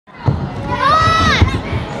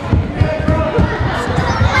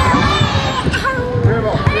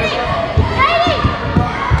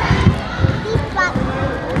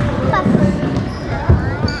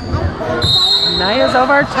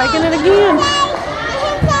over taking it again.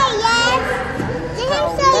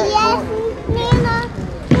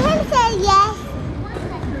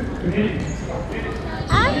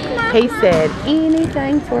 He said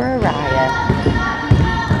anything for Araya.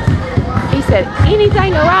 He said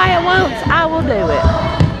anything Araya wants, I will do it.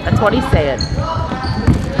 That's what he said.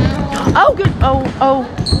 Oh, good. Oh.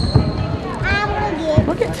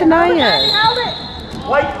 Look at Tanaya.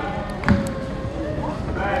 Wait.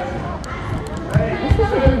 This is a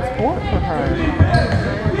good sport for her.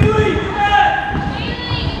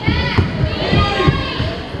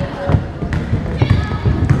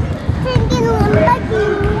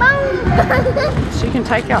 She can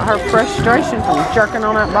take out her frustration from jerking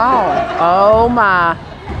on that ball. Oh my.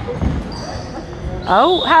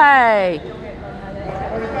 Oh, hey.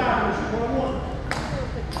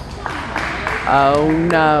 Oh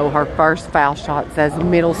no, her first foul shot says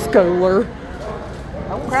middle schooler.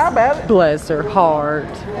 Don't cry about it. Bless her heart.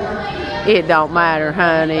 It don't matter,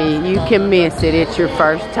 honey. You can miss it. It's your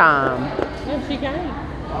first time. Yeah, she can.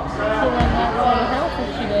 She'll run that way to help if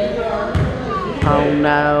she does. Oh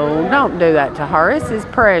no, don't do that to her. This is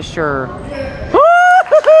pressure.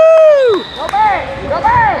 Woo-hoo-hoo! Go back. Go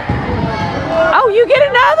back. Oh, you get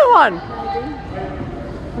another one.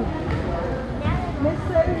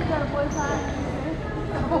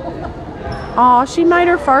 Oh, she made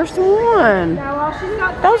her first one.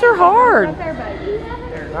 Those are hard.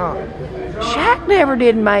 Shaq never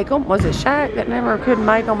did make them. Was it Shaq that never could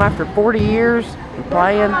make them after 40 years of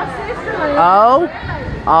playing? Oh.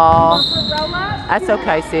 That's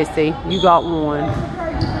okay, sissy. You got one.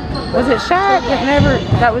 Was it Shaq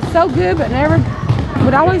that was so good but never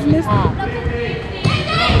would always miss them?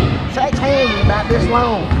 Shaq's hand is about this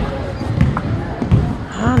long.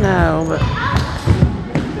 I know, but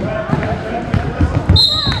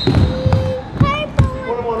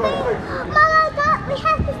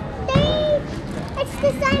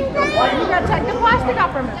You gotta take the plastic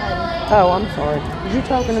off from it, baby. oh, I'm sorry. Did you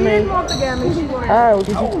talking to She me? didn't want the gummy. She wanted Oh,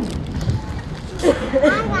 did you?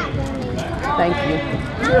 Thank you.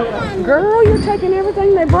 Girl, you're taking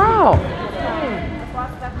everything they brought.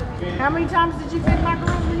 How many times did you feed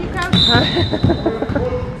macaroni when you coached?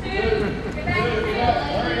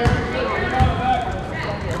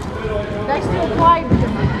 They still played with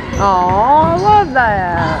them. Oh, I love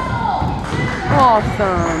that.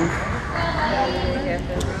 Awesome.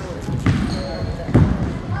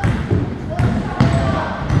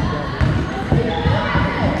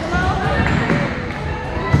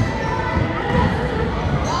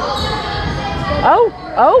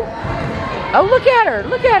 Oh, look at her.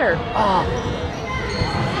 Look at her. Oh.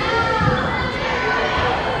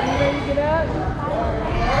 You ready to get up?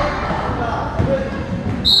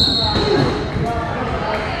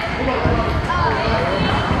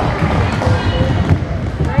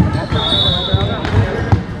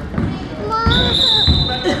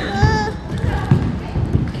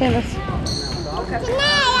 Candace.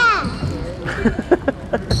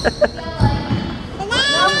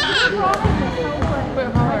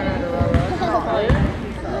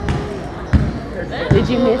 Did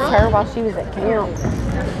you miss her while she was at camp? Did you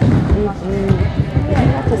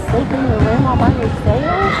have to sleep in your room all by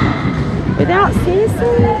yourself? Without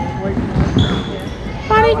Cecily?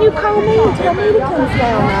 Why didn't you call me and tell me to come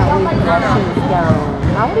down that week while she was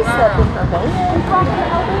gone? I would have slept in her bed.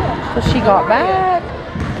 But she got back.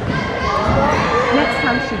 Next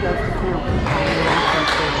time she goes to camp.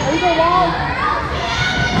 Are you going to walk?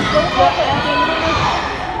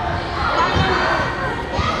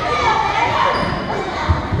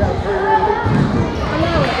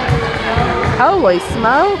 Holy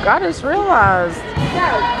smoke, I just realized.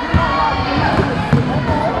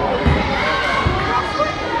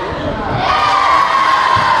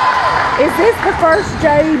 Is this the first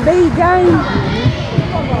JB game?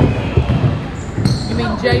 You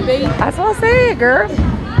mean JB? That's what I said, girl.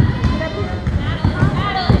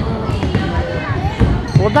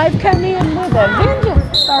 Well, they've come in with a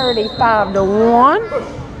vengeance, 35-1.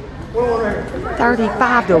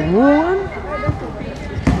 35-1.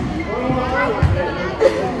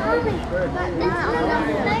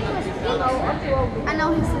 I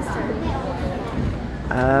know his sister.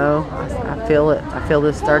 Oh, I feel it. I feel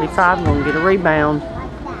this 35 going to get a rebound. No,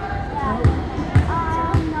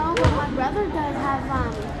 but my brother does have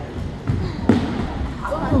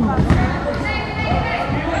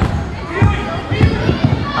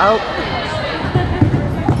Oh.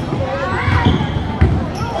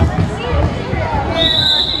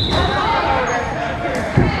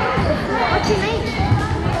 What's your name?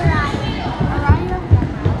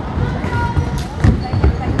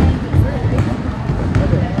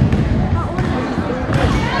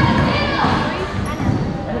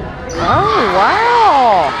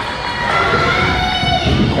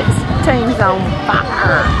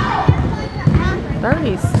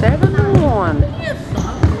 37-1.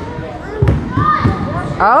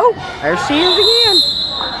 Oh, there she is again.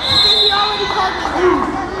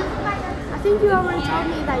 I think you already told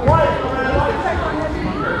me that you're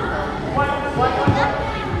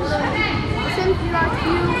since you are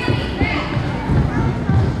cute.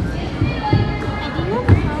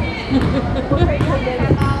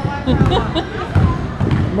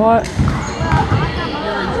 What?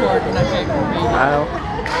 You're in charge and I can't compete. Oh.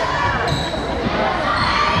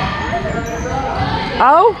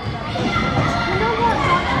 Oh?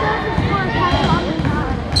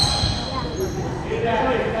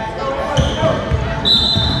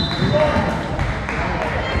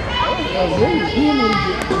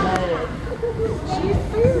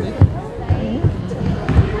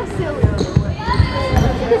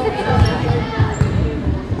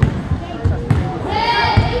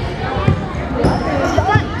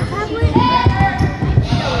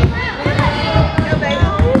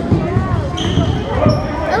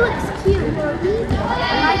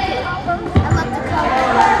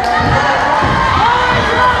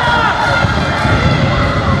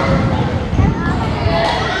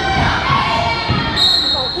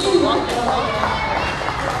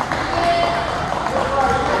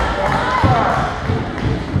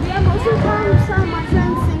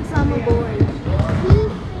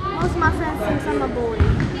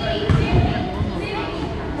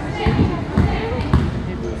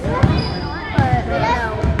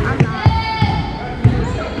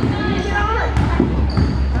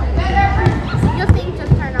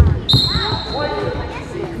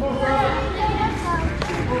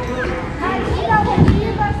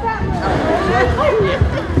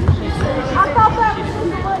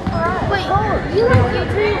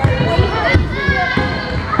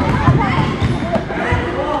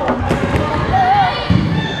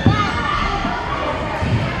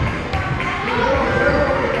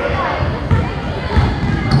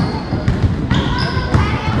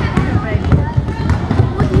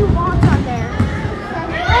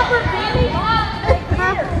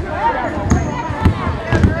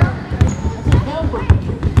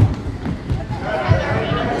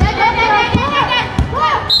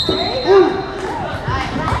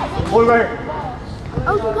 Boy, right here.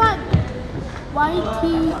 Oh, you got white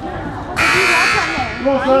tea. What do you want on there? Come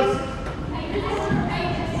on, son.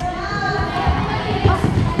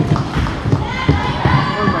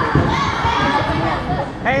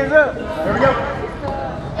 Hands up. There we go.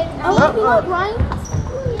 Oh, you got Ryan?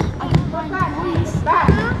 I got Ryan toys. I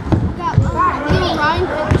got little Ryan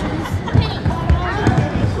pictures.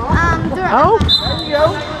 They're Oh. There you go.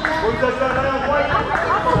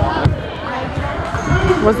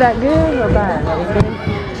 Was that good or bad? That was good.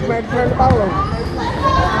 She might turn the ball over.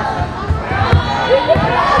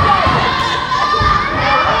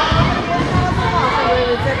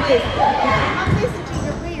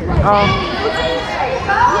 Oh.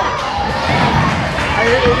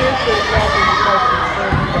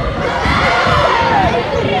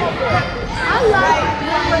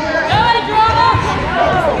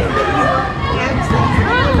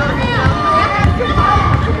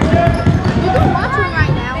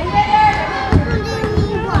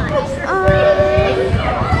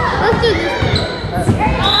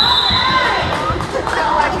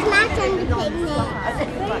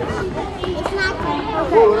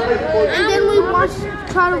 And then we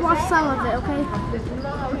try to watch some of it, okay?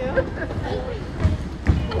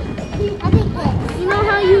 You know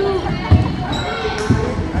how you...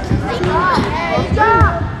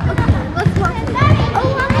 Stop! Okay, let's watch it. Oh,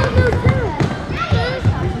 I love those too.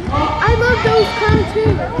 I love those kind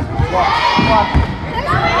too.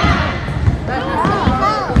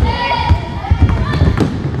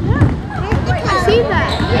 I see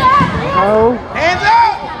that. Oh. Hands up!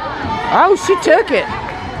 Oh, she took it.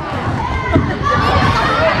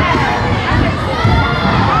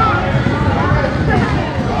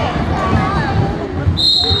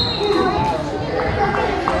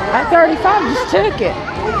 At 35, just took it.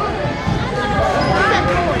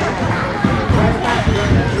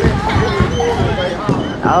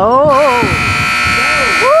 Oh.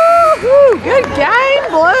 Woo-hoo. Good game,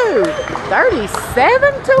 Blue. 37-1.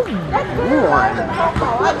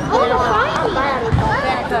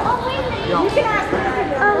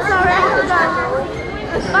 I'm sorry, I forgot.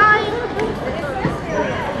 Bye.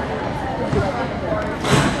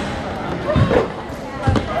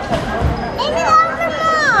 Is it over,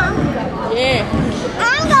 Mom? Yeah.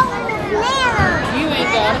 I'm going to Nana. You ain't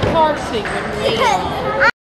got a car seat with me.